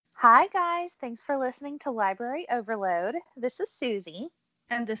Hi, guys. Thanks for listening to Library Overload. This is Susie.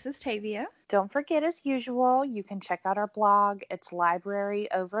 And this is Tavia. Don't forget, as usual, you can check out our blog. It's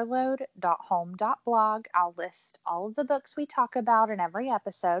libraryoverload.home.blog. I'll list all of the books we talk about in every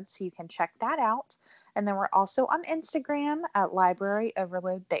episode, so you can check that out. And then we're also on Instagram at Library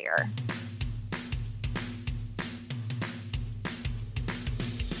Overload there.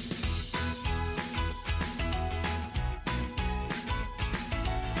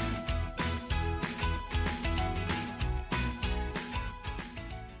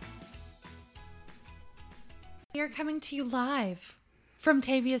 We are coming to you live from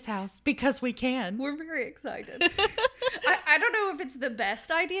Tavia's house because we can. We're very excited. I don't know if it's the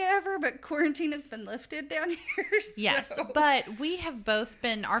best idea ever, but quarantine has been lifted down here. So. Yes, but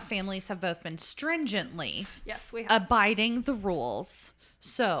our families have both been stringently yes, we have. abiding the rules.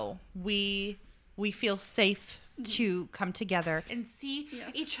 So we feel safe to come together and see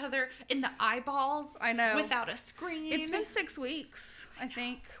each other in the eyeballs. I know. Without a screen. It's been 6 weeks, I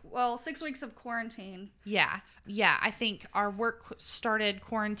think. Well, 6 weeks of quarantine. Yeah. I think our work started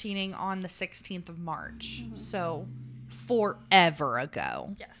quarantining on the 16th of March. Mm-hmm. So forever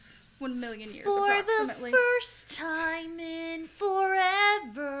ago. Yes. 1 million years For approximately. the first time in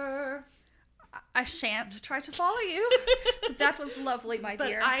forever. I shan't try to follow you. But that was lovely, my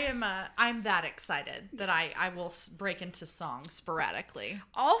dear. But I'm that excited that I will break into song sporadically.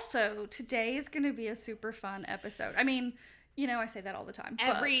 Also, today is going to be a super fun episode. I mean, I say that all the time.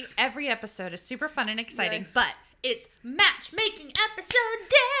 Every episode is super fun and exciting, yes. but it's matchmaking episode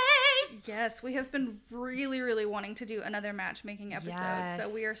day. Yes, we have been really, really wanting to do another matchmaking episode. Yes.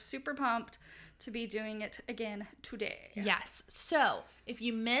 So we are super pumped to be doing it again today. Yes. So if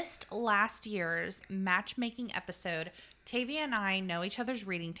you missed last year's matchmaking episode, Tavia and I know each other's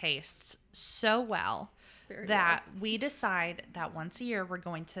reading tastes so well that we decide that once a year we're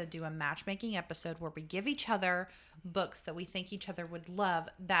going to do a matchmaking episode where we give each other books that we think each other would love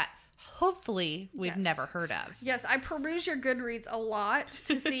that hopefully we've never heard of. Yes, I peruse your Goodreads a lot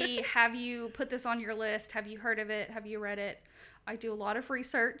to see, have you put this on your list? Have you heard of it? Have you read it? I do a lot of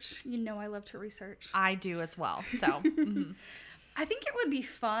research. I love to research. I do as well. So mm-hmm. I think it would be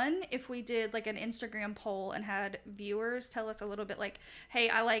fun if we did like an Instagram poll and had viewers tell us a little bit like, hey,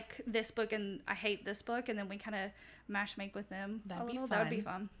 I like this book and I hate this book. And then we kind of matchmake with them. That would be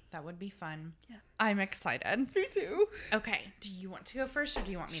fun. That would be fun. Yeah. I'm excited. Me too. Okay. Do you want to go first or do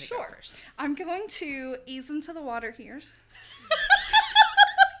you want me to go first? I'm going to ease into the water here.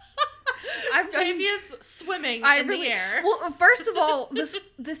 Tavia's swimming in the air. Well, first of all,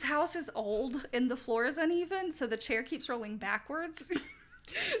 this house is old and the floor is uneven, so the chair keeps rolling backwards.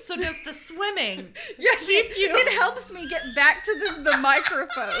 So does the swimming yes, it helps me get back to the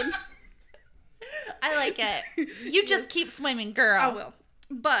microphone. I like it. You just keep swimming, girl. I will.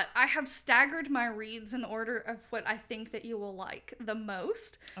 But I have staggered my reads in order of what I think that you will like the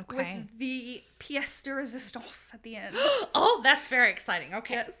most. Okay. With the pièce de résistance at the end. Oh, that's very exciting.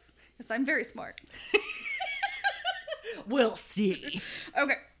 Okay. Yes, I'm very smart. We'll see.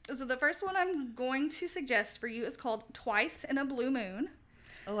 Okay, so the first one I'm going to suggest for you is called Twice in a Blue Moon.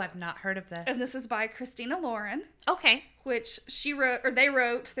 Oh, I've not heard of this. And this is by Christina Lauren. Okay. Which they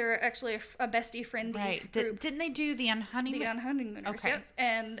wrote. They're actually a bestie friendly right. group. Didn't they do The Unhoneymooners? The Unhoneymooners, okay. Yes.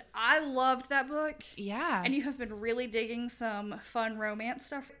 And I loved that book. Yeah. And you have been really digging some fun romance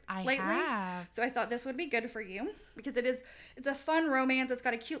stuff lately. Have. So I thought this would be good for you because it's a fun romance. It's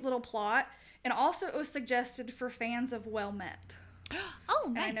got a cute little plot. And also it was suggested for fans of Well Met. Oh,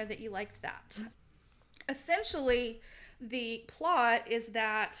 nice. And I know that you liked that. Essentially, the plot is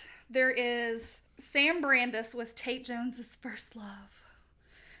that there is Sam Brandis was Tate Jones's first love.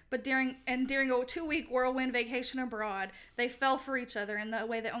 But during a 2-week whirlwind vacation abroad, they fell for each other in the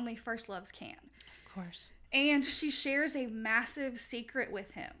way that only first loves can. Of course. And she shares a massive secret with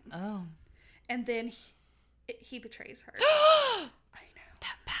him. Oh. And then he betrays her. I know.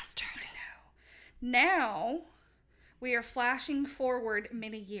 That bastard. I know. Now, we are flashing forward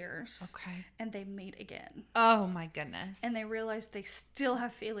many years. Okay. And they meet again. Oh my goodness. And they realize they still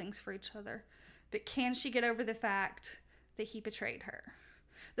have feelings for each other. But can she get over the fact that he betrayed her?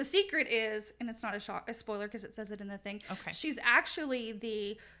 The secret is, and it's not a spoiler because it says it in the thing. Okay. She's actually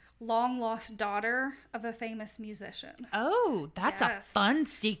the long lost daughter of a famous musician. Oh, that's a fun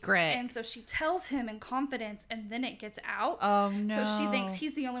secret. And so she tells him in confidence, and then it gets out. Oh no! So she thinks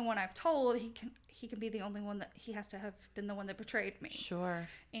he's the only one I've told. He can be the only one that he has to have been the one that betrayed me. Sure.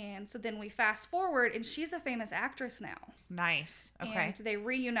 And so then we fast forward, and she's a famous actress now. Nice. Okay. And they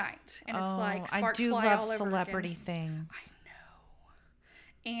reunite, and it's like sparks I do fly love all over celebrity again. things. I know.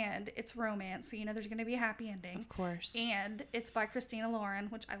 and it's romance, so you know there's going to be a happy ending. Of course. And it's by Christina Lauren,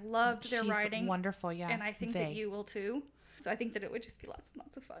 which I loved their She's writing. Wonderful, yeah. And I think that you will too. So I think that it would just be lots and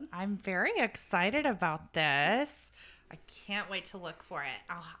lots of fun. I'm very excited about this. I can't wait to look for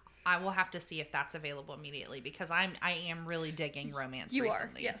it. I will have to see if that's available immediately because I am really digging romance you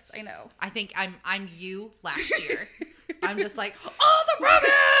recently. You are, yes, I know. I think I'm you last year. I'm just like, oh, the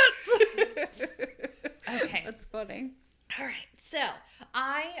romance! Okay. That's funny. All right. So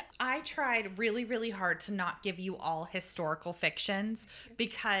I tried really, really hard to not give you all historical fictions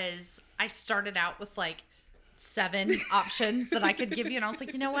because I started out with like 7 options that I could give you. And I was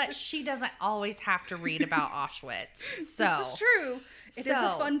like, you know what? She doesn't always have to read about Auschwitz. So this is true. It is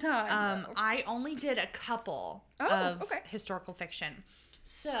a fun time. I only did a couple of historical fiction.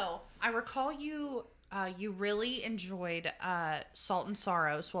 So I recall you really enjoyed Salt and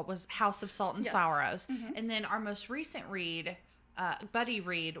Sorrows. What was House of Salt and Sorrows? Mm-hmm. And then our most recent read, buddy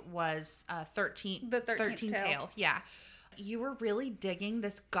read, was 13th Tale. Yeah. You were really digging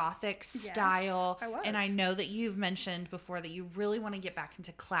this gothic style. I was. And I know that you've mentioned before that you really want to get back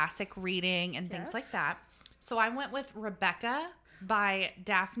into classic reading and things like that. So I went with Rebecca by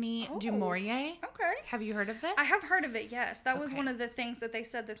Daphne du Maurier. Okay. Have you heard of this? I have heard of it, yes. That was one of the things that they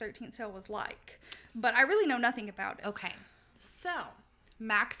said the 13th Tale was like. But I really know nothing about it. Okay. So,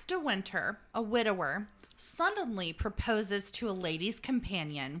 Max de Winter, a widower, suddenly proposes to a lady's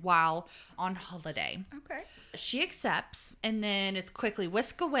companion while on holiday. Okay. She accepts and then is quickly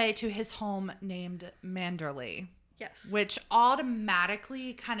whisked away to his home named Manderley. Yes. Which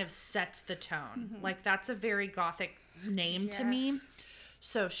automatically kind of sets the tone. Mm-hmm. Like, that's a very gothic name to me.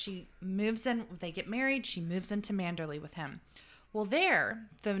 So she moves in, they get married, she moves into Manderley with him. Well, there,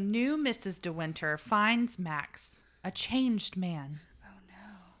 the new Mrs. de Winter finds Max, a changed man. Oh,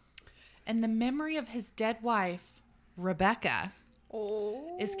 no. And the memory of his dead wife, Rebecca,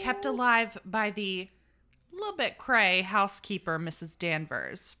 is kept alive by the little bit cray housekeeper, Mrs.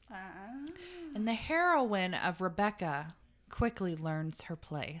 Danvers. And the heroine of Rebecca quickly learns her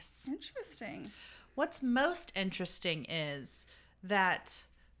place. Interesting. What's most interesting is that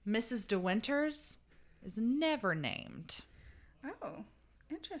Mrs. de Winters is never named. Oh,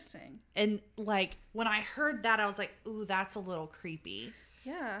 interesting. And like when I heard that, I was like, ooh, that's a little creepy.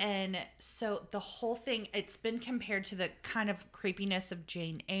 Yeah. And so the whole thing, it's been compared to the kind of creepiness of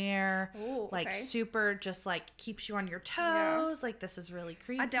Jane Eyre. Ooh, like super just like keeps you on your toes. Yeah. Like this is really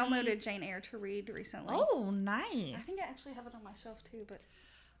creepy. I downloaded Jane Eyre to read recently. Oh, nice. I think I actually have it on my shelf too, but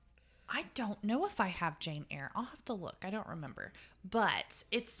I don't know if I have Jane Eyre. I'll have to look. I don't remember. But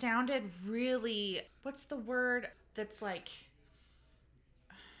it sounded really, what's the word that's like,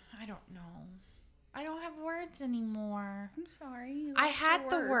 I don't know. I don't have words anymore. I'm sorry. I had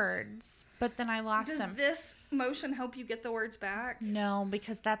the words, but then I lost them. Does this motion help you get the words back? No,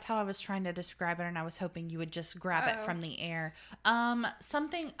 because that's how I was trying to describe it, and I was hoping you would just grab it from the air.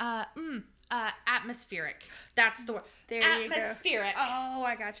 Something, atmospheric. That's the word. There you go. Atmospheric. Oh,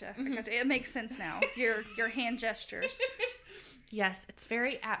 I gotcha. It makes sense now. Your hand gestures. Yes, it's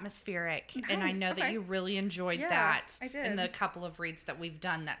very atmospheric. Nice. And I know that you really enjoyed that I did. in the couple of reads that we've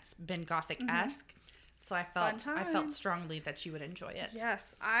done that's been Gothic-esque. Mm-hmm. So I felt strongly that you would enjoy it.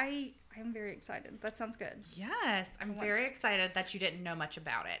 Yes, I am very excited. That sounds good. Yes, I'm very excited that you didn't know much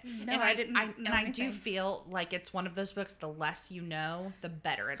about it. No, and I didn't know anything. I do feel like it's one of those books, the less you know, the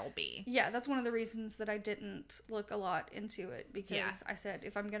better it'll be. Yeah, that's one of the reasons that I didn't look a lot into it because I said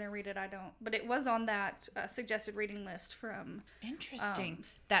if I'm going to read it, I don't. But it was on that suggested reading list from... Interesting.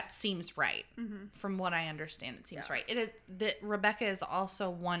 That seems right. Mm-hmm. From what I understand, it seems right. It is that Rebecca is also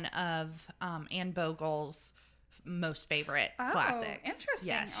one of Anne Bogle's most favorite classics. Interesting.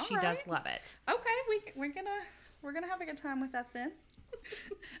 Yes, she does love it. Okay, we're gonna have a good time with that then.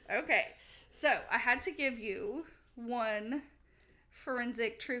 Okay, so I had to give you one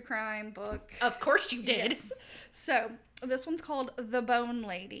forensic true crime book. Of course you did. Yes. So this one's called The Bone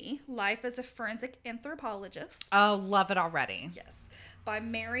Lady: Life as a Forensic Anthropologist. Oh, love it already. Yes, by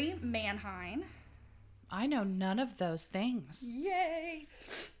Mary Manheim. I know none of those things. Yay!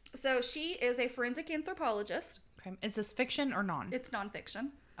 So she is a forensic anthropologist. Okay. Is this fiction or non? It's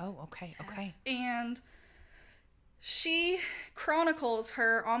nonfiction. Oh, okay. Okay. Yes. And she chronicles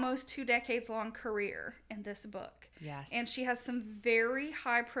her almost 2 decades long career in this book. Yes. And she has some very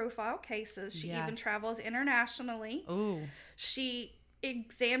high profile cases. She even travels internationally. Ooh. She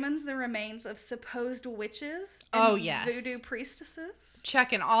examines the remains of supposed witches Oh, and yes. voodoo priestesses.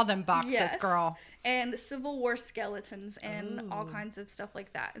 Checking all them boxes, Yes. girl. And Civil War skeletons and all Ooh. kinds of stuff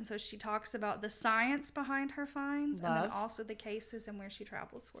like that. And so she talks about the science behind her finds and Love. then also the cases and where she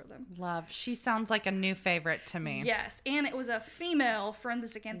travels for them. Love. She sounds like a new favorite to me. Yes, and it was a female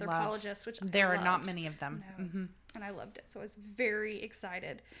forensic anthropologist, which There I are not loved. many of them. No. Mm-hmm. And I loved it, so I was very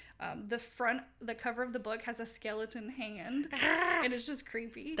excited. The cover of the book has a skeleton hand, and it's just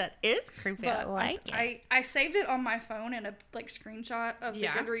creepy. That is creepy. I But like it. I saved it on my phone in a screenshot of the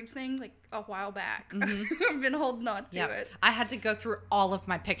Yeah. Goodreads thing a while back. Mhm. I've been holding on to Yeah. it. I had to go through all of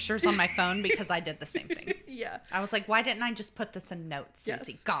my pictures on my phone because I did the same thing. Yeah. I was like, why didn't I just put this in notes,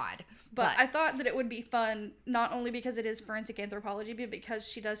 Susie? Yes. God. But I thought that it would be fun, not only because it is forensic anthropology, but because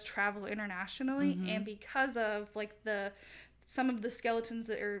she does travel internationally, Mm-hmm. and because of some of the skeletons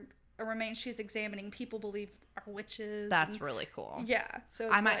that are remains she's examining, people believe are witches. that's and- really cool. yeah. So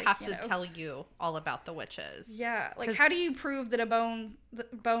it's I might have you to know, tell you all about the witches. Yeah, like 'Cause- how do you prove that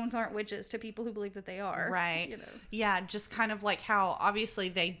bones aren't witches to people who believe that they are? Right. You know. Yeah, just kind of like how obviously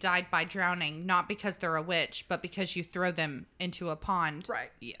they died by drowning, not because they're a witch, but because you throw them into a pond. Right.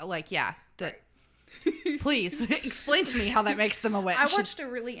 Yeah, like, yeah. Please explain to me how that makes them a witch. I watched a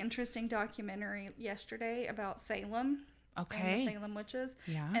really interesting documentary yesterday about Salem. And Okay. the Salem witches.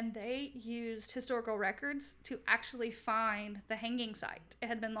 Yeah. And they used historical records to actually find the hanging site. It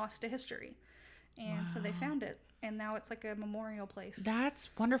had been lost to history. And so they found it. And now it's like a memorial place. That's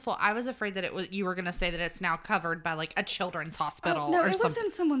wonderful. I was afraid that you were going to say that it's now covered by like a children's hospital no, or it was something.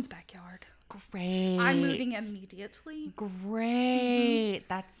 in someone's backyard. Great. I'm moving immediately. Great.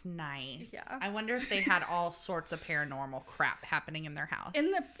 That's nice. Yeah. I wonder if they had all sorts of paranormal crap happening in their house.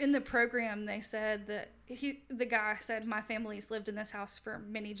 In the program, they said that the guy said, my family's lived in this house for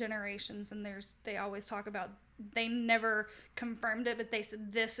many generations, and they always talk about, they never confirmed it, but they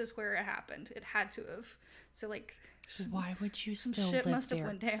said this is where it happened. It had to have. So like, Why would you some still shit live must have there?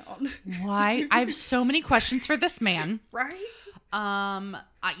 went down. Why? I have so many questions for this man. Right?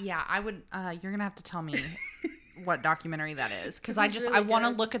 Yeah, I would. You're gonna have to tell me what documentary that is, because It was really I want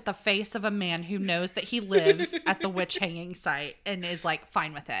to good. look at the face of a man who knows that he lives at the witch hanging site and is like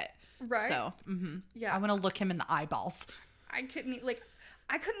fine with it. Right. So, Yeah. I want to look him in the eyeballs. I couldn't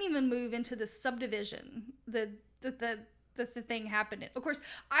even move into the subdivision. The thing happened in. Of course,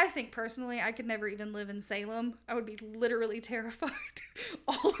 I think personally I could never even live in Salem. I would be literally terrified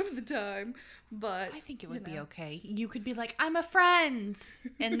all of the time. But I think it you would be know, okay. You could be like, I'm a friend,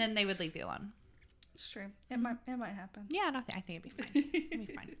 and then they would leave you alone. It's true. It might happen. Yeah, I think it'd be fine. It'd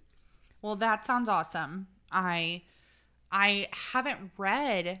be fine. Well, that sounds awesome. I haven't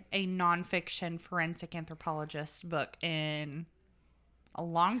read a nonfiction forensic anthropologist book in a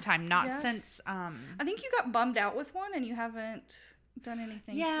long time. Not Yeah. since I think you got bummed out with one and you haven't done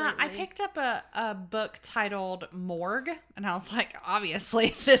anything. yeah, I lately. picked up a book titled Morgue, and I was like,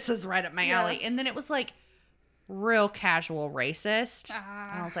 obviously this is right up my Yeah. alley. And then it was like real casual racist.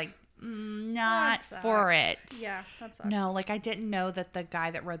 Ah. And I was like, That not for it. sucks. Yeah, that sucks. No, like I didn't know that the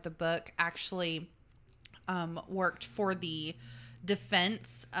guy that wrote the book actually worked for the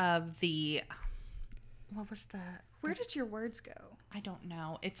defense of the what was that? Where did your words go? I don't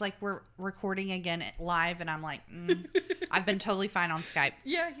know. It's like we're recording again live, and I'm like, I've been totally fine on Skype.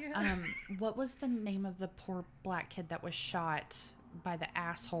 Yeah. What was the name of the poor black kid that was shot by the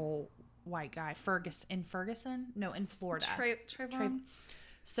asshole white guy? Ferguson? No, in Florida. Trayvon.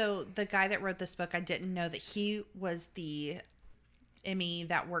 So the guy that wrote this book, I didn't know that he was the Emmy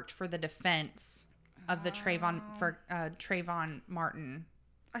that worked for the defense of the Trayvon Martin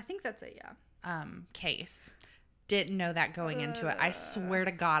I think that's it. Yeah. case. Didn't know that going into it. I swear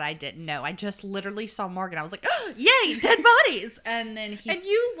to God, I didn't know. I just literally saw Morgan. I was like, oh, yay, dead bodies. And then And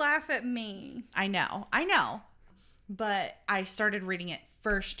you laugh at me. I know. But I started reading it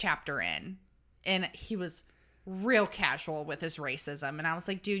first chapter in, and he was real casual with his racism. And I was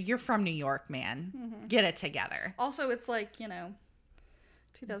like, dude, you're from New York, man. Mm-hmm. Get it together. Also, it's like,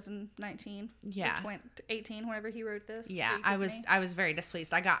 2019. Yeah. 2018, whenever he wrote this. Yeah, Leave With Me. I was very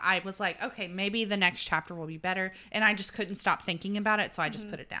displeased. I was like, okay, maybe the next chapter will be better. And I just couldn't stop thinking about it. So I just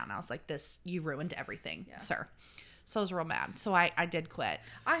put it down. I was like, you ruined everything, sir. So I was real mad. So I did quit.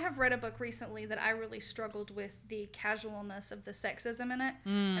 I have read a book recently that I really struggled with the casualness of the sexism in it.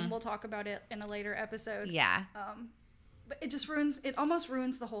 And we'll talk about it in a later episode. Yeah. But it almost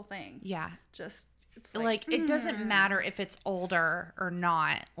ruins the whole thing. Yeah. It's Like, it doesn't matter if it's older or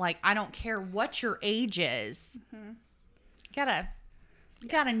not. Like, I don't care what your age is. Gotta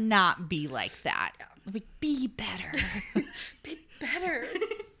not be like that. Like, be better. be better.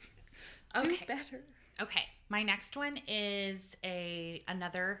 Okay. Do better. Okay, my next one is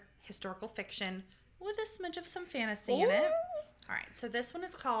another historical fiction with a smidge of some fantasy in it. All right, so this one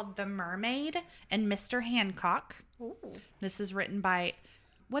is called The Mermaid and Mr. Hancock. Ooh. This is written by,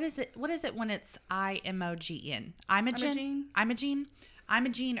 what is it when it's Imogen? Imogene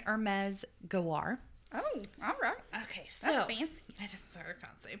Hermes Gouar. Oh, all right. Okay, so that's fancy. It is very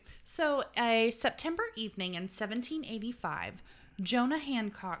fancy. So, a September evening in 1785, Jonah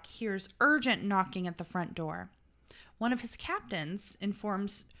Hancock hears urgent knocking at the front door. One of his captains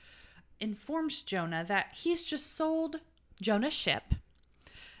informs Jonah that he's just sold Jonah's ship,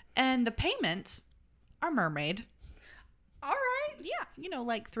 and the payment are mermaid. All right. Yeah,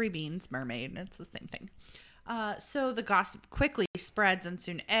 like 3 beans, mermaid. It's the same thing. So the gossip quickly spreads, and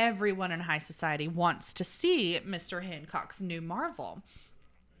soon everyone in high society wants to see Mr. Hancock's new marvel.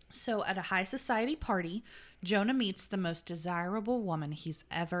 So at a high society party, Jonah meets the most desirable woman he's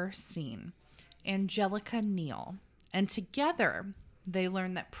ever seen, Angelica Neal. And together, they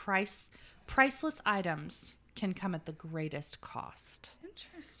learn that priceless items can come at the greatest cost.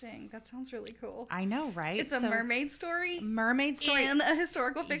 Interesting. That sounds really cool. I know, right? It's a mermaid story. Mermaid story. And a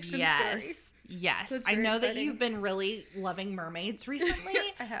historical fiction story. Yes. So I know exciting. that you've been really loving mermaids recently.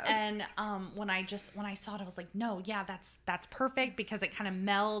 I have. And when I saw it, I was like, no, yeah, that's perfect because it kind of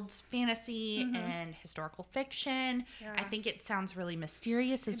melds fantasy and historical fiction. Yeah. I think it sounds really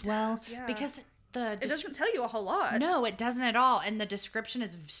mysterious as well. Does, yeah. Because it doesn't tell you a whole lot. No, it doesn't at all. And the description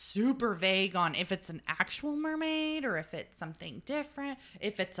is super vague on if it's an actual mermaid or if it's something different.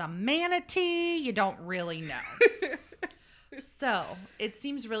 If it's a manatee, you don't really know. So it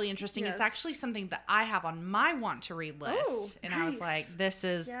seems really interesting. Yes. It's actually something that I have on my want to read list. Oh, and I was like, this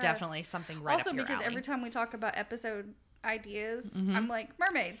is definitely something right also up your because alley. every time we talk about episode ideas, I'm like,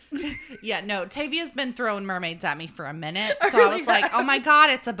 mermaids. Yeah, no, Tavia's been throwing mermaids at me for a minute. So really I was like, oh my God,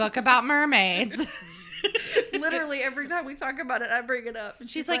 it's a book about mermaids. Literally every time we talk about it, I bring it up. And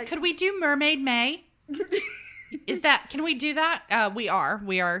She's like, could we do Mermaid May? Can we do that? We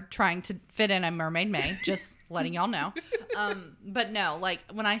are trying to fit in a Mermaid May, just letting y'all know. But no, like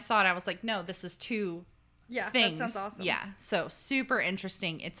when I saw it, I was like, no, this is two things. That sounds awesome. Yeah. So super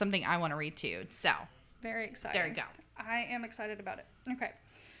interesting. It's something I want to read too. So very excited. There you go. I am excited about it. Okay.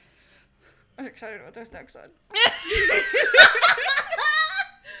 I'm excited about this next one.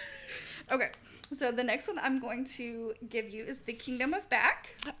 Okay. So the next one I'm going to give you is The Kingdom of Back.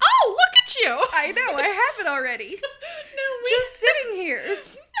 Oh, look at you. I know. I have it already. Just sitting here.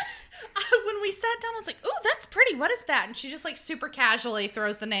 When we sat down, I was like, "Ooh, that's pretty. What is that?" And she just like super casually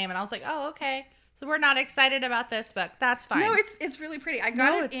throws the name, and I was like, "Oh, okay. So we're not excited about this book. That's fine." No, it's really pretty. I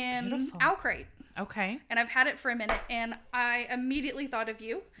got it in beautiful. Owlcrate. Okay. And I've had it for a minute, and I immediately thought of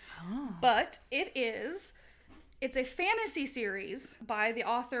you. Oh. But it's a fantasy series by the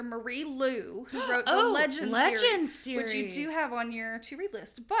author Marie Lu, who wrote the Legend series, which you do have on your to-read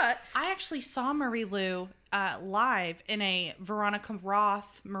list. But I actually saw Marie Lu live in a Veronica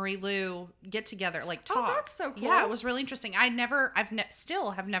Roth Marie Lu get together, like talk. Oh, that's so cool. Yeah, it was really interesting.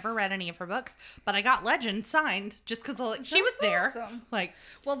 Still have never read any of her books, but I got Legend signed just because she was there. Awesome. Like,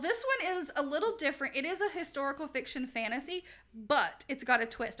 well, this one is a little different. It is a historical fiction fantasy, but it's got a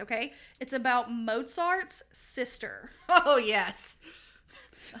twist. Okay, it's about Mozart's sister. oh yes.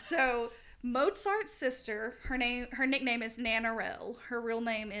 So Mozart's sister, her nickname is Nannerl. Her real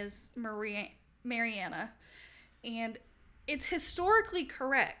name is Mariana. And it's historically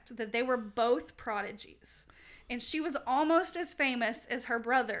correct that they were both prodigies. And she was almost as famous as her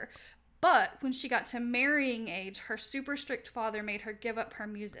brother. But when she got to marrying age, her super strict father made her give up her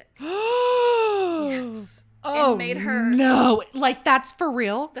music. Yes. Oh, and made her... no. Like, that's for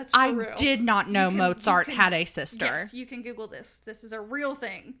real? That's for real. I did not know Mozart had a sister. Yes, you can Google this. This is a real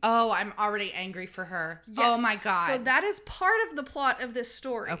thing. Oh, I'm already angry for her. Yes. Oh, my God. So that is part of the plot of this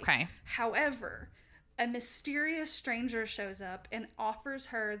story. Okay. However, a mysterious stranger shows up and offers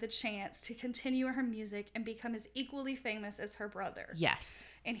her the chance to continue her music and become as equally famous as her brother. Yes.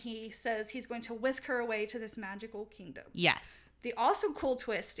 And he says he's going to whisk her away to this magical kingdom. Yes. The also cool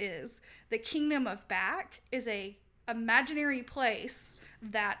twist is the Kingdom of Back is a imaginary place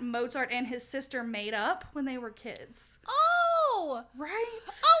that Mozart and his sister made up when they were kids. Oh! Right?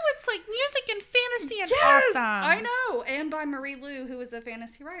 Oh, it's like music and fantasy and yes, awesome. I know. And by Marie Lu, who is a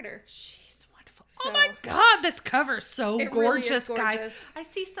fantasy writer. She's wonderful. So- oh my God, this cover is so It really gorgeous, is gorgeous. guys. I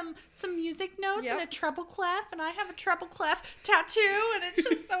see some music notes Yep. and a treble clef, and I have a treble clef tattoo, and it's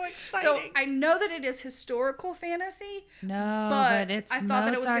just so exciting. So I know that it is historical fantasy. No, but it's I thought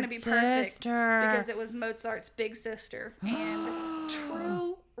that it was going to be perfect sister. because it was Mozart's big sister and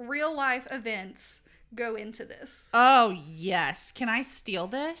true real life events go into this. Oh, yes. Can I steal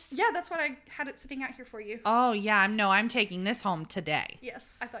this? Yeah, that's what I had it sitting out here for you. Oh, yeah. I'm taking this home today.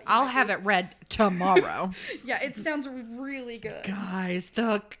 Yes, I thought I'll have it read tomorrow. Yeah, it sounds really good. Guys,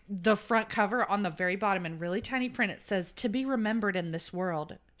 the front cover on the very bottom in really tiny print, it says, "To be remembered in this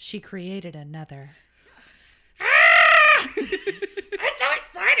world, she created another." Ah! I'm so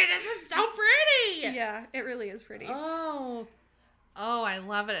excited. This is so pretty. Yeah, it really is pretty. Oh, I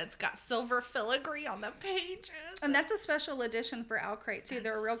love it. It's got silver filigree on the pages. And that's a special edition for Owlcrate, too.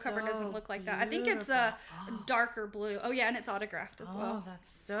 Their real cover doesn't look like that. I think it's a darker blue. Oh, yeah, and it's autographed as well. Oh, that's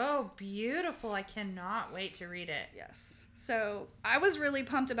so beautiful. I cannot wait to read it. Yes. So I was really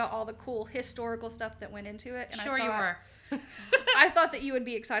pumped about all the cool historical stuff that went into it. And Sure you were. I thought that you would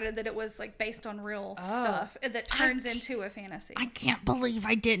be excited that it was like based on real stuff that turns into a fantasy. I can't believe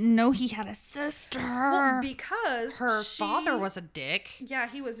I didn't know he had a sister. Well, because her father was a dick. Yeah,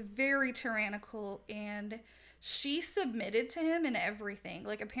 he was very tyrannical, and she submitted to him in everything.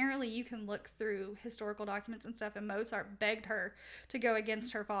 Like, apparently you can look through historical documents and stuff, and Mozart begged her to go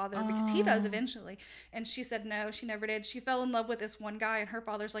against her father because he does eventually. And she said no, she never did. She fell in love with this one guy, and her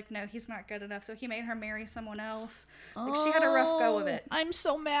father's like, no, he's not good enough. So he made her marry someone else. Like, she had a rough go of it. I'm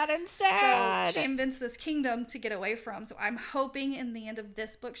so mad and sad. So she invents this kingdom to get away from. So I'm hoping in the end of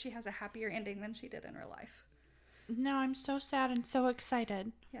this book she has a happier ending than she did in her life. No, I'm so sad and so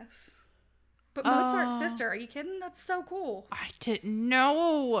excited. Yes. But Mozart's sister, are you kidding? That's so cool. I didn't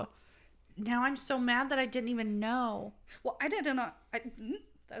know. Now I'm so mad that I didn't even know. Well, I didn't know.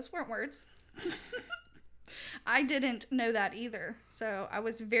 Those weren't words. I didn't know that either. So I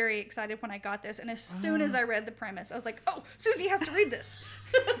was very excited when I got this. And as soon as I read the premise, I was like, oh, Susie has to read this.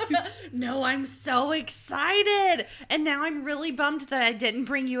 No, I'm so excited. And now I'm really bummed that I didn't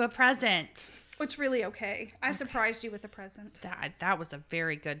bring you a present. It's really okay. I surprised you with a present. That was a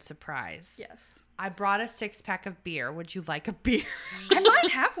very good surprise. Yes. I brought a 6-pack of beer. Would you like a beer? I might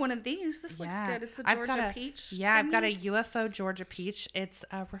have one of these. This looks good. It's a Georgia peach. Yeah, I've got a UFO Georgia peach. It's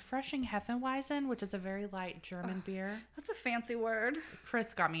a refreshing Hefeweizen, which is a very light German beer. That's a fancy word.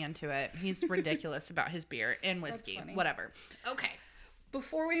 Chris got me into it. He's ridiculous about his beer and whiskey. Whatever. Okay.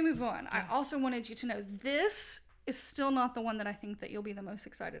 Before we move on, I also wanted you to know this is still not the one that I think that you'll be the most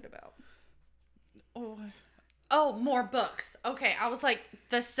excited about. Oh, more books. Okay, I was like,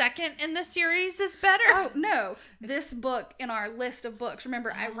 the second in the series is better. Oh, no. This book in our list of books.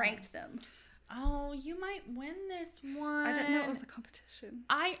 Remember, I ranked them. Oh, you might win this one. I didn't know it was a competition.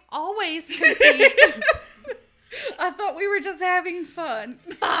 I always compete. I thought we were just having fun.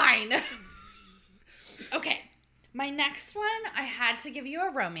 Fine. Okay, my next one, I had to give you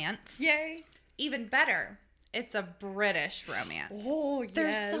a romance. Yay. Even better. It's a British romance. Oh, yes.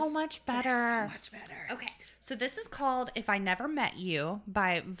 They're so much better. They're so much better. Okay, so this is called If I Never Met You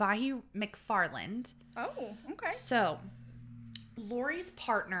by Vahi McFarland. Oh, okay. So, Lori's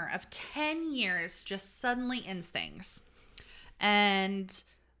partner of 10 years just suddenly ends things. And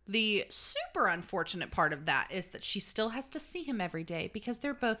the super unfortunate part of that is that she still has to see him every day because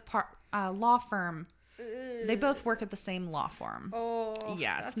they're both law firm. They both work at the same law firm. Oh,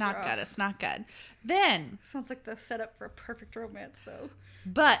 yeah, it's not good. It's not good. Then sounds like the setup for a perfect romance, though.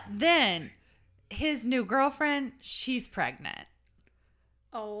 But then his new girlfriend, she's pregnant.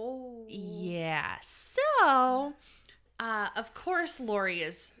 Oh, yeah. So, of course, Lori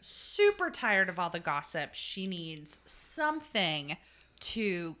is super tired of all the gossip. She needs something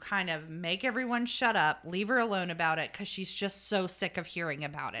to kind of make everyone shut up, leave her alone about it, because she's just so sick of hearing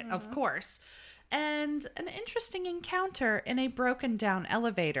about it. Of course. And an interesting encounter in a broken down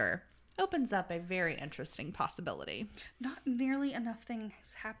elevator opens up a very interesting possibility. Not nearly enough things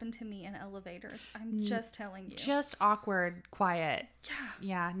happen to me in elevators. I'm just telling you. Just awkward, quiet.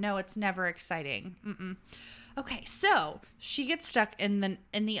 Yeah. No, it's never exciting. Mm-mm. Okay, so she gets stuck in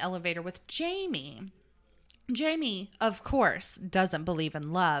the elevator with Jamie. Jamie, of course, doesn't believe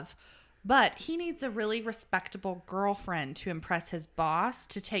in love. But he needs a really respectable girlfriend to impress his boss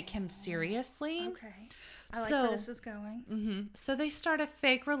to take him seriously. Okay. I like where this is going. Mm-hmm. So they start a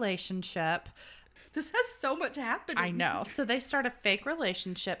fake relationship. This has so much happening. I know. So they start a fake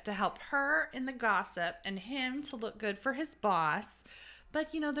relationship to help her in the gossip and him to look good for his boss.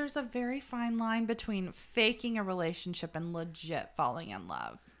 But, there's a very fine line between faking a relationship and legit falling in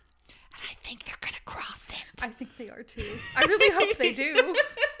love. And I think they're going to cross it. I think they are too. I really hope they do.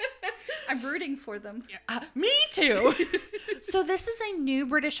 I'm rooting for them. Me too. So this is a new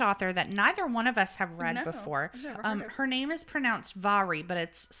British author that neither one of us have read before. I've never heard of her name is pronounced Vari, but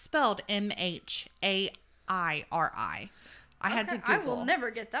it's spelled Mhairi. I will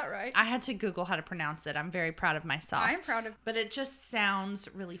never get that right. I had to Google how to pronounce it. I'm very proud of myself. I'm proud of. But it just sounds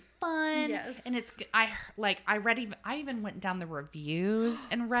really fun. Yes. And I even went down the reviews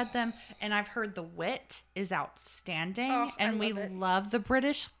and read them, and I've heard the wit is outstanding, and we love the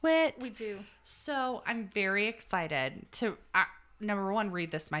British wit. We do. So I'm very excited to number one,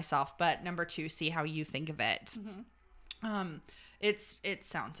 read this myself, but number two, see how you think of it. Mm-hmm. It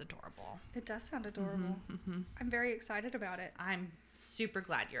sounds adorable. It does sound adorable. Mm-hmm, mm-hmm. I'm very excited about it. I'm super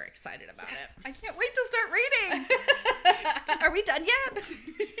glad you're excited about it. I can't wait to start reading. Are we done yet?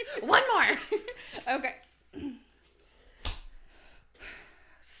 One more. Okay.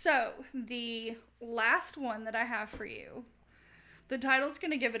 So, the last one that I have for you, the title's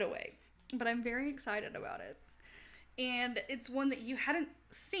going to give it away, but I'm very excited about it. And it's one that you hadn't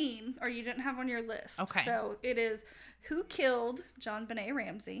seen or you didn't have on your list. Okay. So, it is Who Killed JonBenet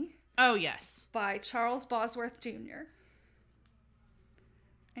Ramsey? Oh, yes. By Charles Bosworth Jr.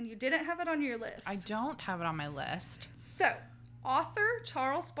 And you didn't have it on your list. I don't have it on my list. So, author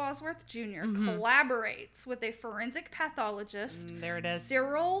Charles Bosworth Jr. collaborates with a forensic pathologist, there it is,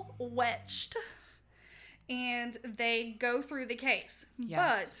 Cyril Wecht, and they go through the case.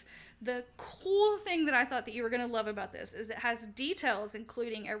 Yes. But the cool thing that I thought that you were going to love about this is it has details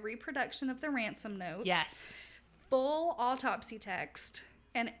including a reproduction of the ransom note. Yes. Full autopsy text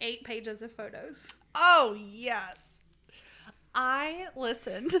and 8 pages of photos. Oh, yes. I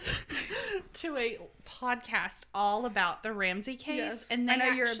listened to a podcast all about the Ramsey case, yes, and they I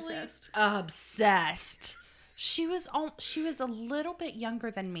know you're obsessed. Obsessed. She was a little bit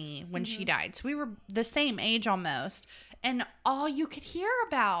younger than me when she died, so we were the same age almost. And all you could hear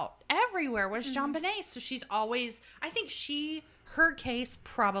about everywhere was JonBenet. So she's always, I think her case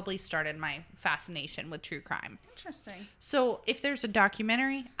probably started my fascination with true crime. Interesting. So if there's a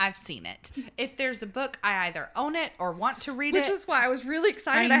documentary, I've seen it. If there's a book, I either own it or want to read it. Which is why I was really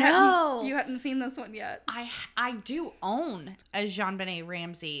excited. I know. You hadn't seen this one yet. I do own a JonBenet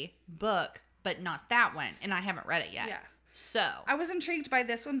Ramsey book, but not that one. And I haven't read it yet. Yeah. So I was intrigued by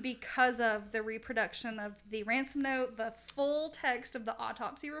this one because of the reproduction of the ransom note, the full text of the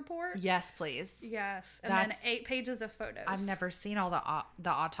autopsy report. Yes, please. Yes, and then 8 pages of photos. I've never seen all the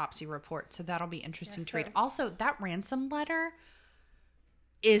autopsy report, so that'll be interesting to read. Also, that ransom letter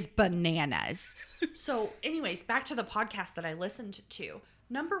is bananas. So, anyways, back to the podcast that I listened to.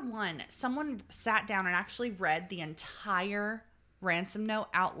 Number one, someone sat down and actually read the entire ransom note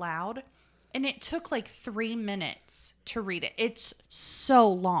out loud. And it took like 3 minutes to read it. It's so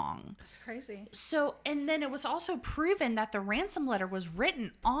long. That's crazy. So, and then it was also proven that the ransom letter was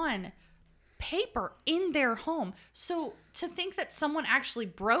written on paper in their home. So to think that someone actually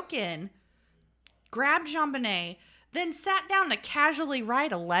broke in, grabbed JonBenet, then sat down to casually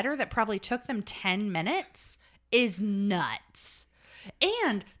write a letter that probably took them 10 minutes is nuts.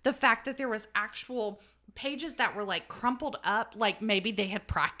 And the fact that there was actual pages that were like crumpled up, like maybe they had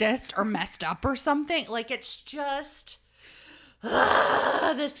practiced or messed up or something. Like it's just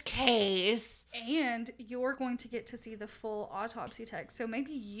this case. And you're going to get to see the full autopsy text, so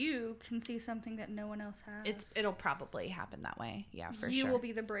maybe you can see something that no one else has. It'll probably happen that way. Yeah, for sure. You will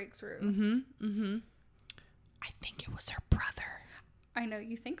be the breakthrough. I think it was her brother. I know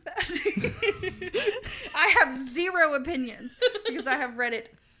you think that. I have zero opinions because I have read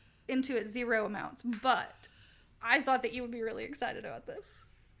it into it 0 amounts, but I thought that you would be really excited about this.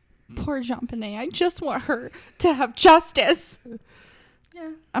 Poor JonBenet. I just want her to have justice.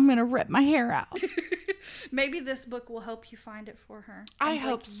 Yeah. I'm going to rip my hair out. Maybe this book will help you find it for her. I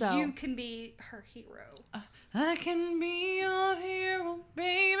hope so. You can be her hero. I can be your hero,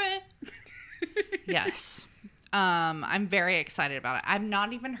 baby. Yes. I'm very excited about it. I've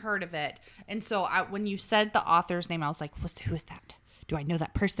not even heard of it. And so when you said the author's name, I was like, who is that? Do I know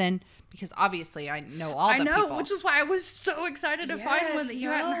that person? Because obviously I know all the people. I know, which is why I was so excited to find one that you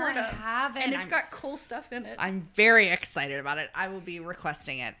hadn't heard of. Haven't. And it's got cool stuff in it. I'm very excited about it. I will be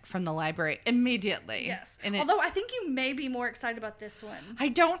requesting it from the library immediately. Yes. Although I think you may be more excited about this one. I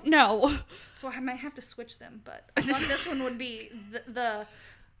don't know. So I might have to switch them. But I thought this one would be the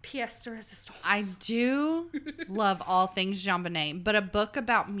pièce de résistance. I do love all things JonBenet, but a book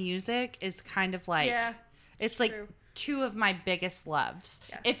about music is kind of like... Yeah, it's like... True. 2 of my biggest loves.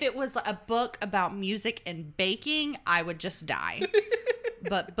 Yes. If it was a book about music and baking, I would just die.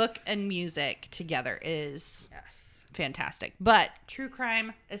 But book and music together is fantastic. But true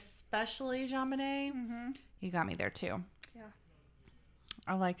crime, especially JonBenet, you got me there too. Yeah.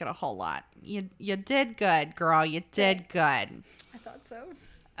 I like it a whole lot. You did good, girl. You did good. I thought so.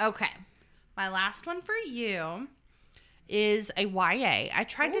 Okay. My last one for you is a YA. I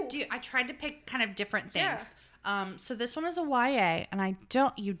tried to pick kind of different things. So this one is a YA, and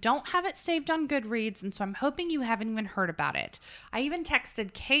you don't have it saved on Goodreads, and so I'm hoping you haven't even heard about it. I even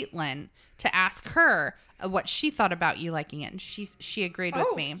texted Caitlin to ask her what she thought about you liking it, and she agreed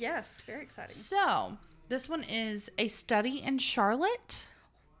with me. Yes, very exciting. So this one is A Study in Charlotte.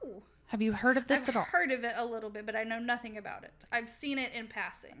 Ooh. Have you heard of this at all? I've heard of it a little bit, but I know nothing about it. I've seen it in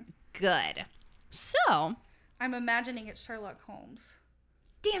passing. Good. So I'm imagining it's Sherlock Holmes.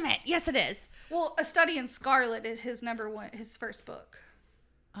 damn it. Yes, it is. Well, A Study in Scarlet is his his first book.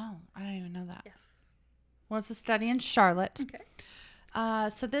 Oh, I didn't even know that. Yes. Well, it's A Study in Charlotte. Okay.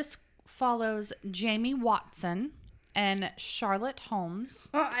 So this follows Jamie Watson and Charlotte Holmes.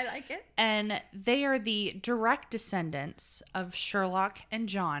 Oh, I like it. And they are the direct descendants of Sherlock and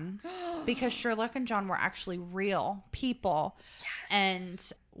John because Sherlock and John were actually real people. Yes.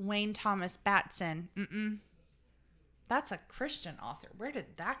 And Wayne Thomas Batson, that's a Christian author. Where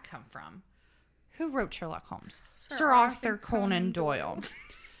did that come from? Who wrote Sherlock Holmes? Sir Arthur Conan Doyle.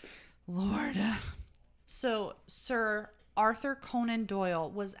 Lord. So Sir Arthur Conan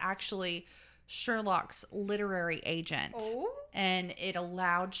Doyle was actually Sherlock's literary agent. Oh. And it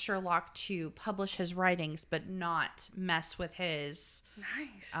allowed Sherlock to publish his writings but not mess with his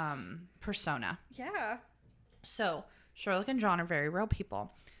Nice. persona. Yeah. So Sherlock and John are very real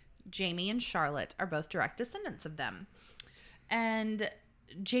people. Jamie and Charlotte are both direct descendants of them. And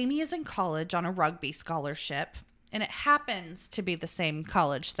Jamie is in college on a rugby scholarship, and it happens to be the same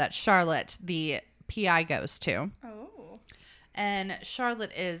college that Charlotte, the PI, goes to. Oh. And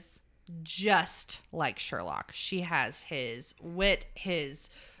Charlotte is just like Sherlock. She has his wit, his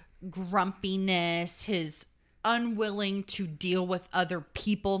grumpiness, his unwilling to deal with other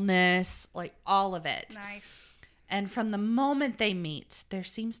peopleness, like all of it. Nice. And from the moment they meet, there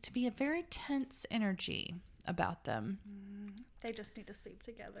seems to be a very tense energy about them. They just need to sleep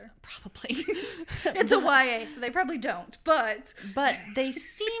together. Probably. It's a YA, so they probably don't, but they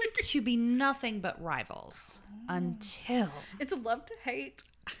seem to be nothing but rivals until... it's a love to hate.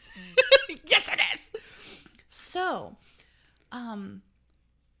 Yes, it is! So,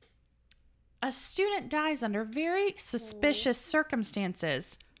 a student dies under very suspicious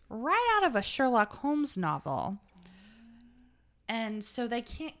circumstances right out of a Sherlock Holmes novel. And so they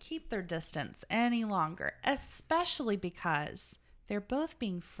can't keep their distance any longer, especially because they're both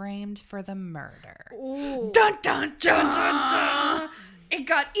being framed for the murder. Ooh. Dun, dun, dun, dun, dun. It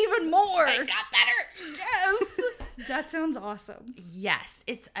got even more. It got better. Yes. That sounds awesome. Yes,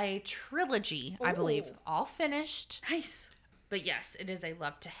 it's a trilogy, I believe, Ooh. all finished. Nice. But yes, it is a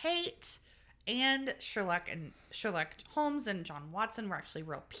love to hate. And Sherlock Holmes and John Watson were actually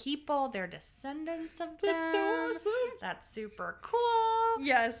real people. They're descendants of them. That's so awesome. That's super cool.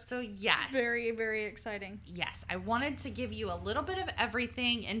 Yes. So yes. Very, very exciting. Yes. I wanted to give you a little bit of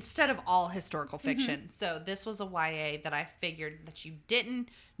everything instead of all historical fiction. So this was a YA that I figured that you didn't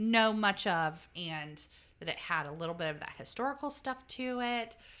know much of and that it had a little bit of that historical stuff to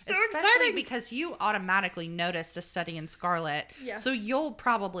it. So especially exciting. because you automatically noticed A Study in Scarlet. Yeah. So you'll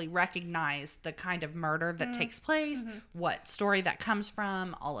probably recognize the kind of murder that takes place, what story that comes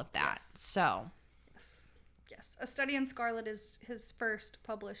from, all of that. Yes. So Yes. A Study in Scarlet is his first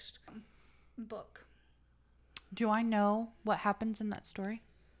published book. do I know what happens in that story?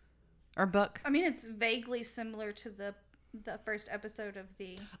 Or book? I mean, it's vaguely similar to the first episode of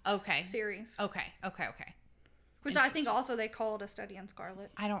the Okay. series. Okay. Which I think also they called A Study in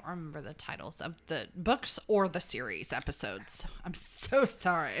Scarlet. I don't remember the titles of the books or the series episodes. I'm so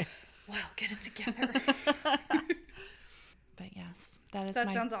sorry. Well, get it together. But yes, that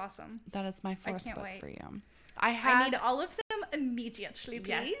Sounds awesome. that is my fourth can't book wait. for you. I need all of them immediately,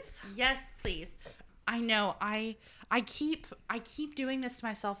 please. Yes, please. I know. I keep doing this to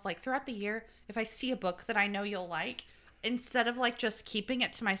myself. Like throughout the year, if I see a book that I know you'll like, instead of like just keeping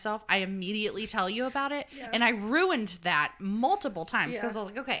it to myself, I immediately tell you about it. Yeah. And I ruined that multiple times because Yeah. I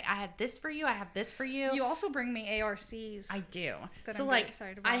was like, okay, I had this for you. I have this for you. You also bring me ARCs. I do. That So I'm very like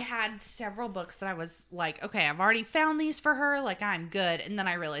excited about. I had several books that I was like, okay, I've already found these for her. Like I'm good. And then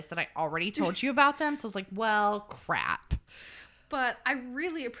I realized that I already told you about them. So I was like, well, crap. But I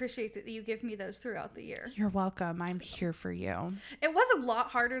really appreciate that you give me those throughout the year. You're welcome. I'm here for you. It was a lot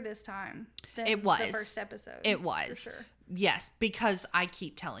harder this time than It was. the first episode. It was. For sure. Yes, because I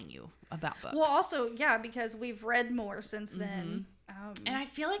keep telling you about books. Well, also, yeah, because we've read more since then. And I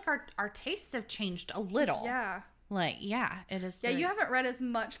feel like our tastes have changed a little. Yeah. Like, yeah, it is. Yeah, very- you haven't read as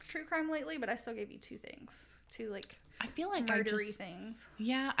much true crime lately, but I still gave you two like I feel like murdery things.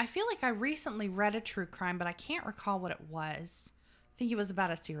 Yeah, I feel like I recently read a true crime, but I can't recall what it was. I think it was about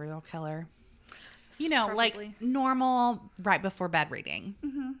a serial killer. You know, Probably. like normal right before bed reading.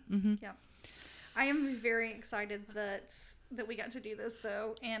 Yeah. I am very excited that we got to do this,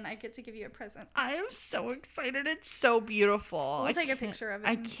 though, and I get to give you a present. I am so excited. It's so beautiful. We'll take a picture of it.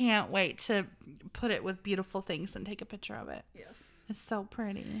 I can't wait to put it with beautiful things and take a picture of it. Yes. It's so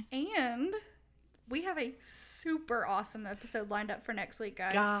pretty. And we have a super awesome episode lined up for next week,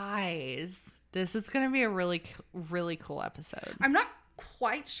 guys. Guys, this is going to be a really, really cool episode. I'm not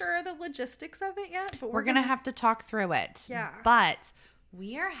quite sure the logistics of it yet, but we're going to have to talk through it. Yeah. But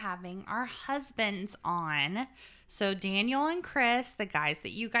we are having our husbands on. So Daniel and Chris, the guys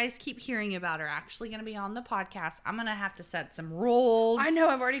that you guys keep hearing about, are actually going to be on the podcast. I'm going to have to set some rules. I know.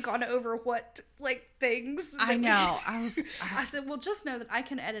 I've already gone over what, things. I know. I said, well, just know that I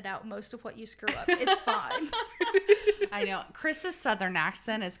can edit out most of what you screw up. It's fine. I know. Chris's Southern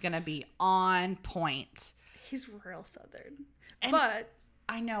accent is going to be on point. He's real Southern. And but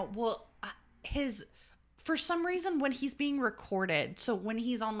I know. Well, for some reason, when he's being recorded, so when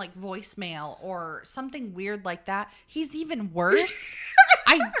he's on voicemail or something weird like that, he's even worse.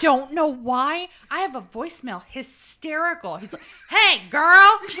 I don't know why. I have a voicemail hysterical. He's like, "Hey,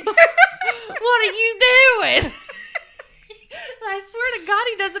 girl, what are you doing?" And I swear to God,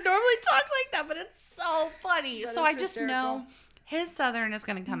 he doesn't normally talk like that, but it's so funny. So I just know his Southern is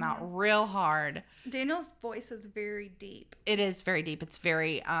going to come out real hard. Daniel's voice is very deep. It is very deep. It's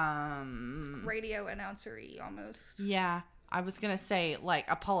very radio announcer-y almost. Yeah. I was going to say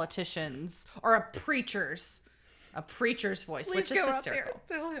a politician's or a preacher's voice, Please which is go hysterical. Up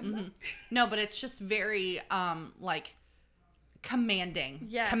there. Tell him that. No, but it's just very commanding.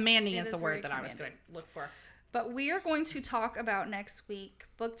 Yes, commanding is the word that I was going to look for. But we are going to talk about next week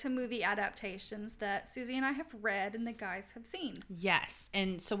book to movie adaptations that Susie and I have read and the guys have seen. Yes.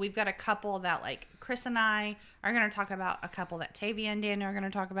 And so we've got a couple that Chris and I are going to talk about, a couple that Tavia and Daniel are going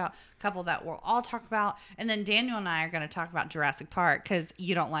to talk about, a couple that we'll all talk about. And then Daniel and I are going to talk about Jurassic Park because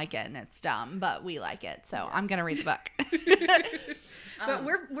you don't like it and it's dumb, but we like it. So yes. I'm going to read the book. But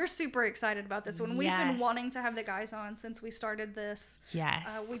we're super excited about this one. We've been wanting to have the guys on since we started this.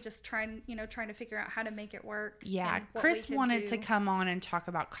 Yes. We just trying to figure out how to make it work. Yeah. Chris wanted to come on and talk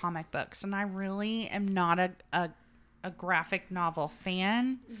about comic books, and I really am not a graphic novel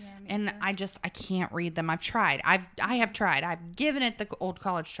fan. Yeah, and I can't read them. I've tried. I have tried. I've given it the old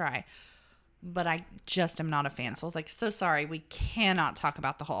college try, but I just am not a fan. So I was like, so sorry, we cannot talk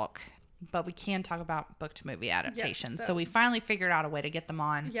about the Hulk. But we can talk about book to movie adaptations. Yes, so we finally figured out a way to get them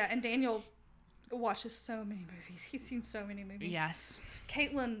on. Yeah, and Daniel watches so many movies. He's seen so many movies. Yes.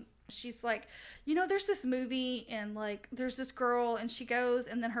 Caitlin, she's like, there's this movie and there's this girl and she goes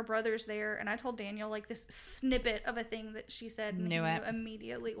and then her brother's there. And I told Daniel this snippet of a thing that she said and knew he knew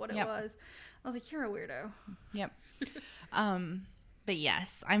immediately what it was. I was like, you're a weirdo. Yep. But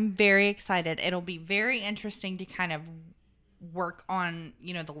yes, I'm very excited. It'll be very interesting to kind of work on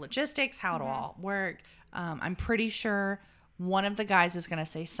the logistics, how it'll all work. I'm pretty sure one of the guys is going to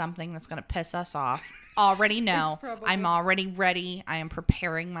say something that's going to piss us off. Already know. I'm already ready. I am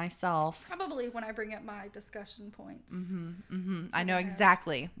preparing myself. Probably when I bring up my discussion points. I know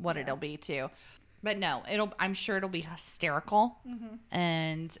exactly what it'll be too. But no, I'm sure it'll be hysterical,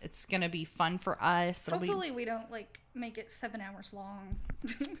 and it's gonna be fun for us. Hopefully, we don't make it 7 hours long.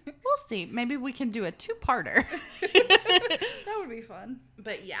 We'll see. Maybe we can do a 2-parter. That would be fun.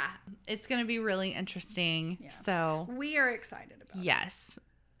 But yeah, it's gonna be really interesting. Yeah. So we are excited about it. Yes.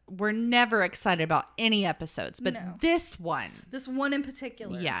 We're never excited about any episodes, but this one in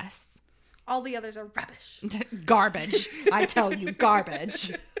particular. Yes. All the others are rubbish. Garbage. I tell you,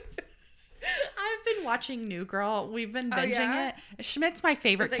 garbage. I've been watching New Girl. We've been binging it. Schmidt's my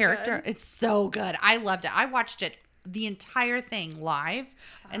favorite character. Good? It's so good. I loved it. I watched it the entire thing live.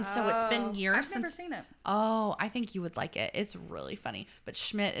 And so it's been years since. I've never seen it. Oh, I think you would like it. It's really funny. But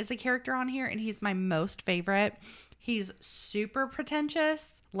Schmidt is a character on here and he's my most favorite. He's super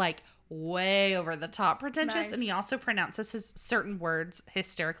pretentious, way over the top pretentious. Nice. And he also pronounces his certain words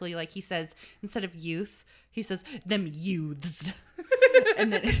hysterically. He says, instead of youth, he says, them youths.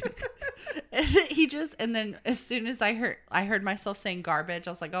 And then and then as soon as I heard myself saying garbage,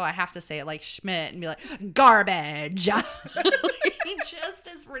 I was like, oh, I have to say it like Schmidt and be like, garbage. He just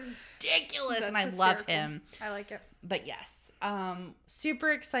is ridiculous. That's and I love him. I like it. But yes,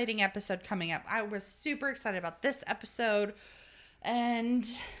 super exciting episode coming up. I was super excited about this episode. And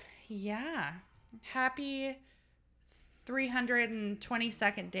yeah, happy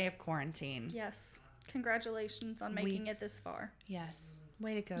 322nd day of quarantine. Yes. Congratulations on making it this far. Yes.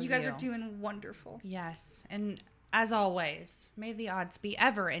 Way to go. You guys are doing wonderful. Yes. And as always, may the odds be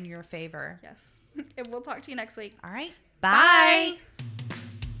ever in your favor. Yes. And we'll talk to you next week. All right. Bye. Bye.